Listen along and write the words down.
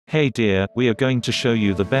Hey dear, we are going to show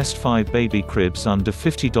you the best 5 baby cribs under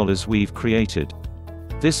 $50 we've created.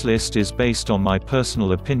 This list is based on my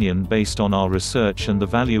personal opinion based on our research and the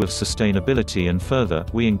value of sustainability, and further,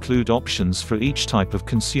 we include options for each type of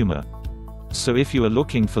consumer. So if you are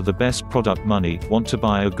looking for the best product money, want to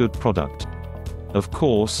buy a good product. Of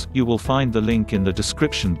course, you will find the link in the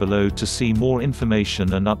description below to see more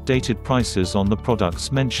information and updated prices on the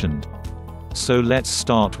products mentioned. So let's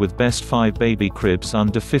start with best 5 baby cribs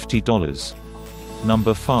under $50.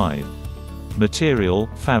 Number 5. Material,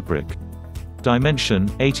 fabric. Dimension,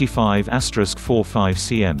 85*45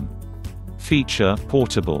 cm. Feature,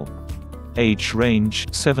 portable. Age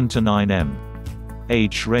range, 7 to 9 m.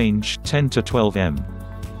 Age range, 10 to 12 m.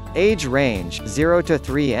 Age range, 0 to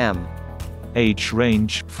 3 m. Age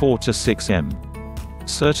range, 4 to 6 m.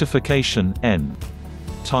 Certification, N.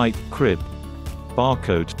 Type, crib.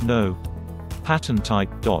 Barcode, no. Pattern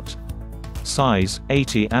type, dot. Size,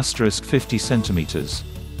 80*50 cm.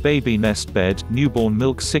 Baby nest bed, newborn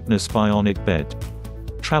milk sickness bionic bed.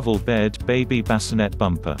 Travel bed, baby bassinet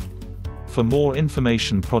bumper. For more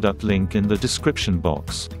information, product link in the description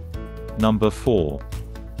box. Number 4.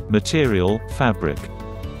 Material, fabric.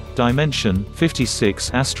 Dimension,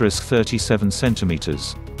 56*37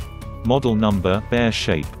 cm. Model number, bear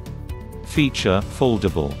shape. Feature,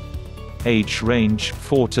 foldable. Age range,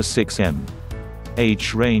 4 to 6 m.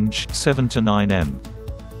 Age range, 7 to 9 m.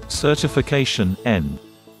 Certification, N.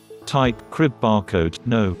 Type, crib barcode,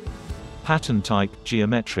 no. Pattern type,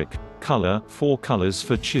 geometric. Color, 4 colors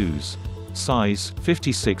for choose. Size,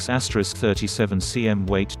 56*37 cm.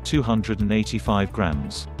 Weight, 285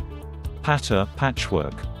 grams. Pattern,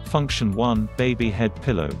 patchwork. Function 1, baby head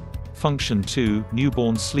pillow. Function 2,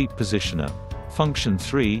 newborn sleep positioner. Function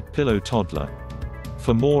 3, pillow toddler.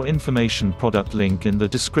 For more information, product link in the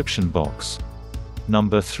description box.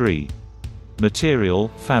 Number 3. Material,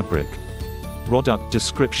 fabric. Product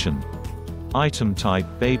description. Item type,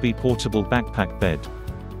 baby portable backpack bed.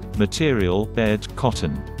 Material, bed,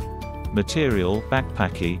 cotton. Material,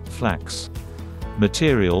 backpacky, flax.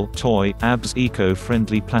 Material, toy, ABS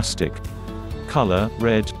eco-friendly plastic. Color,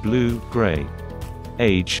 red, blue, gray.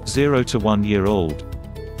 Age, 0 to 1 year old.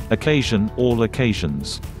 Occasion, all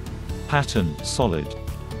occasions. Pattern, solid.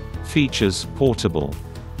 Features, portable.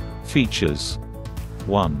 Features.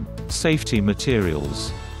 1. Safety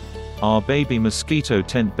materials. Our baby mosquito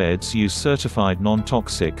tent beds use certified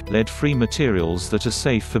non-toxic, lead-free materials that are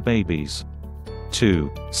safe for babies. 2.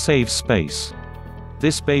 Save space.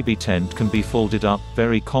 This baby tent can be folded up,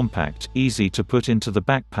 very compact, easy to put into the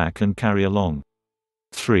backpack and carry along.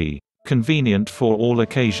 3. Convenient for all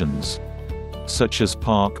occasions. Such as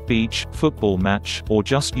park, beach, football match, or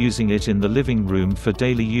just using it in the living room for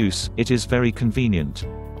daily use, it is very convenient.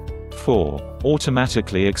 4.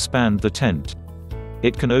 Automatically expand the tent.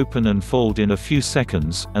 It can open and fold in a few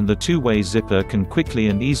seconds, and the two-way zipper can quickly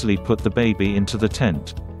and easily put the baby into the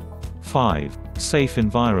tent. 5. Safe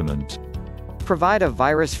environment. Provide a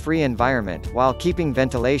virus-free environment while keeping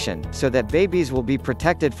ventilation, so that babies will be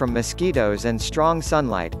protected from mosquitoes and strong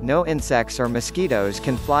sunlight. No insects or mosquitoes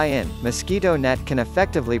can fly in. Mosquito net can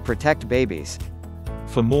effectively protect babies.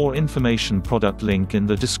 For more information, product link in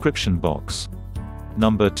the description box.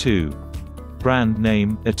 Number 2. Brand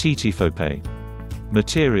name, Atitifope.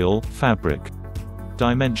 Material, fabric.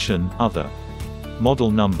 Dimension, other. Model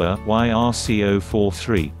number,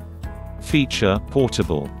 YRC043. Feature,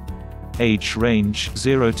 portable. Age range,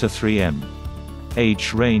 0 to 3 m.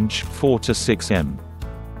 Age range, 4 to 6 m.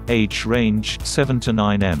 Age range, 7 to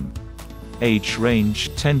 9 m. Age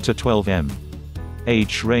range, 10 to 12 m.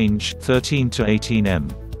 Age range, 13 to 18 m.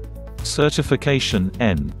 Certification,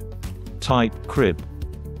 N. Type, crib.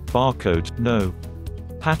 Barcode, no.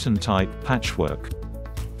 Pattern type, patchwork.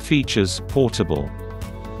 Features, portable.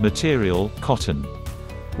 Material, cotton.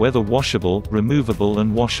 Weather washable, removable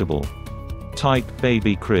and washable. Type,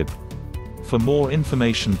 baby crib. For more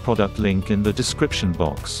information, product link in the description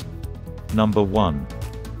box. Number 1.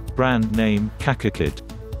 Brand name, Kakakid.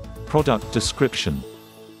 Product description.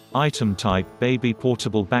 Item type, baby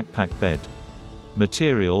portable backpack bed.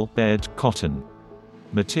 Material, bed, cotton.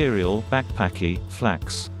 Material, backpacky,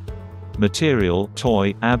 flax. Material,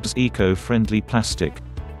 toy, ABS eco-friendly plastic.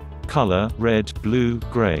 Color, red, blue,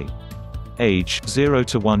 gray. Age, 0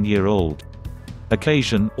 to 1 year old.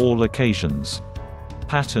 Occasion, all occasions.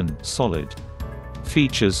 Pattern, solid.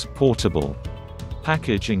 Features, portable.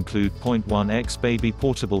 Package include 0.1x baby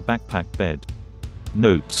portable backpack bed.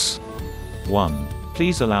 Notes. 1.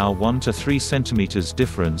 Please allow 1 to 3 cm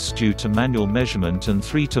difference due to manual measurement and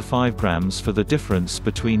 3 to 5 grams for the difference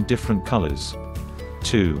between different colors.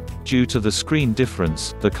 2. Due to the screen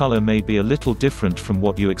difference, the color may be a little different from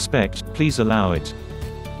what you expect, please allow it.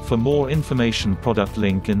 For more information, product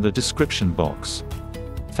link in the description box.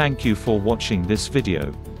 Thank you for watching this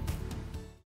video.